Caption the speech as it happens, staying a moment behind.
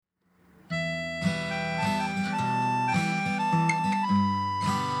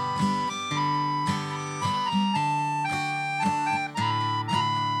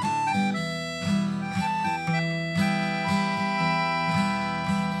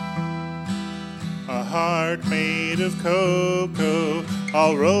heart made of cocoa,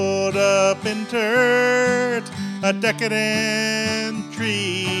 all rolled up in dirt. A decadent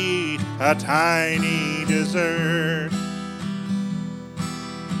treat, a tiny dessert.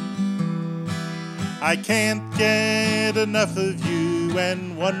 I can't get enough of you,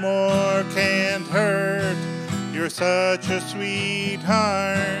 and one more can't hurt. You're such a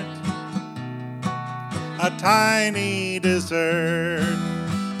sweetheart, a tiny dessert.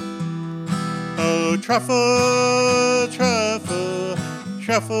 Oh, truffle, truffle,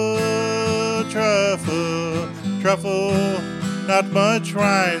 truffle, truffle, truffle, not much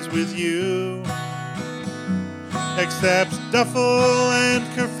rhymes with you, except duffle and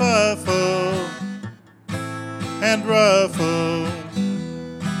kerfuffle, and ruffle,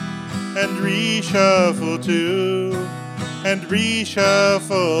 and reshuffle too, and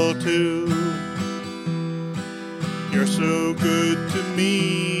reshuffle too. You're so good to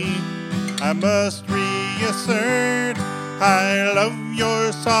me, I must reassert, I love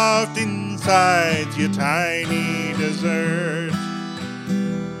your soft insides, you tiny dessert.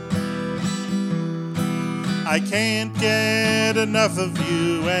 I can't get enough of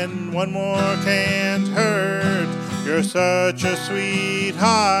you, and one more can't hurt. You're such a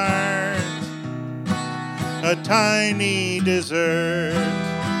sweetheart, a tiny dessert.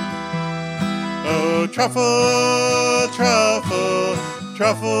 Oh, truffle, truffle,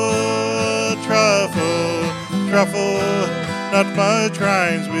 truffle, truffle, truffle, not much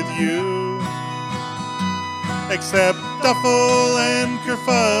rhymes with you, except duffle and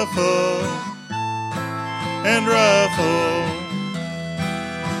kerfuffle, and ruffle,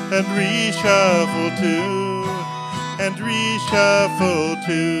 and reshuffle too, and reshuffle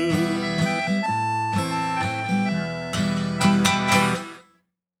too.